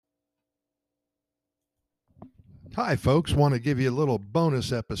Hi, folks. Want to give you a little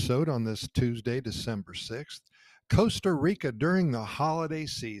bonus episode on this Tuesday, December 6th. Costa Rica during the holiday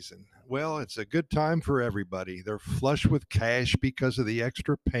season. Well, it's a good time for everybody. They're flush with cash because of the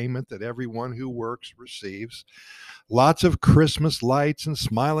extra payment that everyone who works receives. Lots of Christmas lights and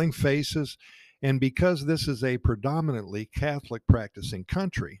smiling faces. And because this is a predominantly Catholic practicing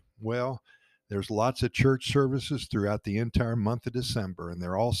country, well, there's lots of church services throughout the entire month of December, and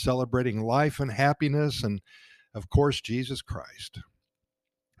they're all celebrating life and happiness and of course, Jesus Christ.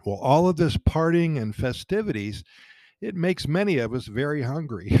 Well, all of this partying and festivities, it makes many of us very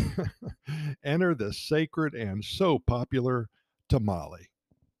hungry. Enter the sacred and so popular tamale.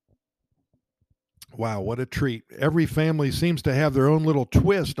 Wow, what a treat. Every family seems to have their own little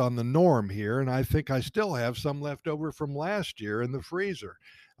twist on the norm here, and I think I still have some left over from last year in the freezer.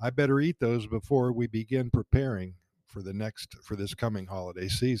 I better eat those before we begin preparing for this coming holiday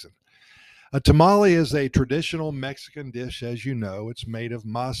season. A tamale is a traditional Mexican dish, as you know. It's made of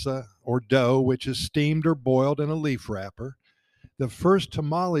masa or dough, which is steamed or boiled in a leaf wrapper. The first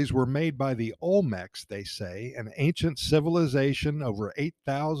tamales were made by the Olmecs, they say, an ancient civilization over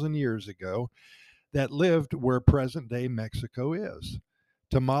 8,000 years ago that lived where present day Mexico is.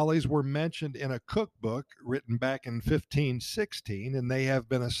 Tamales were mentioned in a cookbook written back in 1516, and they have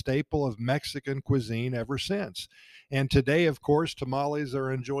been a staple of Mexican cuisine ever since. And today, of course, tamales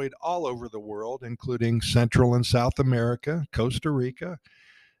are enjoyed all over the world, including Central and South America, Costa Rica,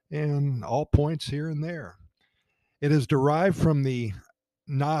 and all points here and there. It is derived from the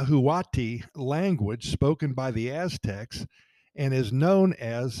Nahuatl language spoken by the Aztecs and is known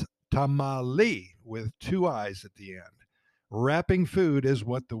as tamale with two eyes at the end. Wrapping food is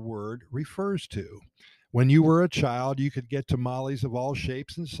what the word refers to. When you were a child, you could get tamales of all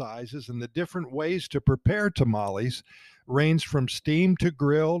shapes and sizes, and the different ways to prepare tamales range from steamed to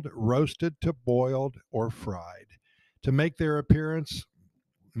grilled, roasted to boiled, or fried. To make their appearance,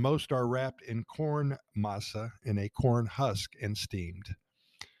 most are wrapped in corn masa in a corn husk and steamed.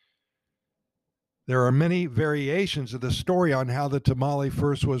 There are many variations of the story on how the tamale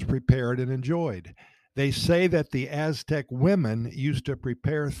first was prepared and enjoyed. They say that the Aztec women used to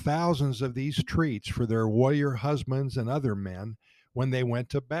prepare thousands of these treats for their warrior husbands and other men when they went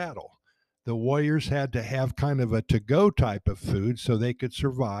to battle. The warriors had to have kind of a to go type of food so they could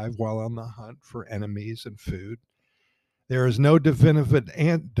survive while on the hunt for enemies and food. There is no definitive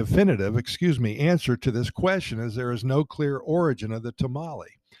answer to this question, as there is no clear origin of the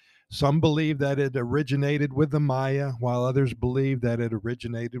tamale. Some believe that it originated with the Maya, while others believe that it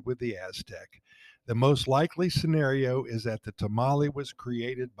originated with the Aztec. The most likely scenario is that the tamale was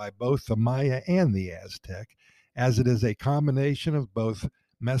created by both the Maya and the Aztec, as it is a combination of both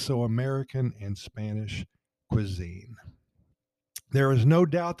Mesoamerican and Spanish cuisine. There is no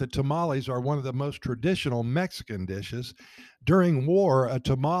doubt that tamales are one of the most traditional Mexican dishes. During war, a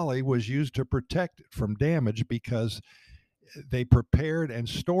tamale was used to protect it from damage because they prepared and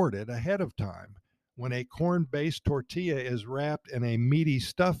stored it ahead of time. When a corn based tortilla is wrapped in a meaty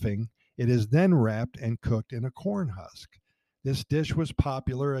stuffing, it is then wrapped and cooked in a corn husk. This dish was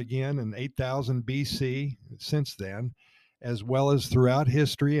popular again in 8000 BC, since then, as well as throughout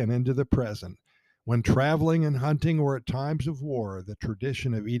history and into the present. When traveling and hunting or at times of war, the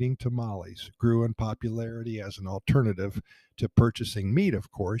tradition of eating tamales grew in popularity as an alternative to purchasing meat,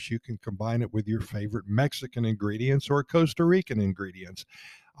 of course. You can combine it with your favorite Mexican ingredients or Costa Rican ingredients.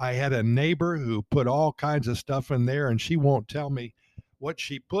 I had a neighbor who put all kinds of stuff in there, and she won't tell me what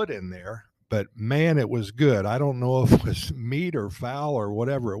she put in there, but man, it was good. I don't know if it was meat or fowl or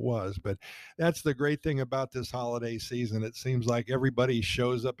whatever it was, but that's the great thing about this holiday season. It seems like everybody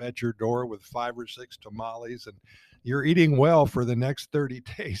shows up at your door with 5 or 6 tamales, and you're eating well for the next 30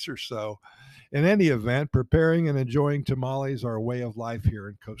 days or so. In any event, preparing and enjoying tamales are a way of life here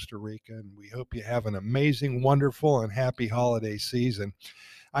in Costa Rica, and we hope you have an amazing, wonderful, and happy holiday season.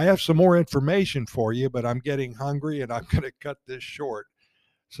 I have some more information for you, but I'm getting hungry and I'm going to cut this short.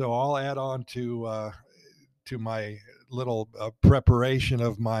 So I'll add on to my little preparation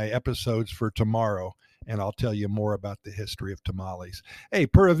of my episodes for tomorrow, and I'll tell you more about the history of tamales. Hey,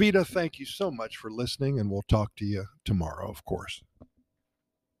 Pura Vida, thank you so much for listening, and we'll talk to you tomorrow, of course.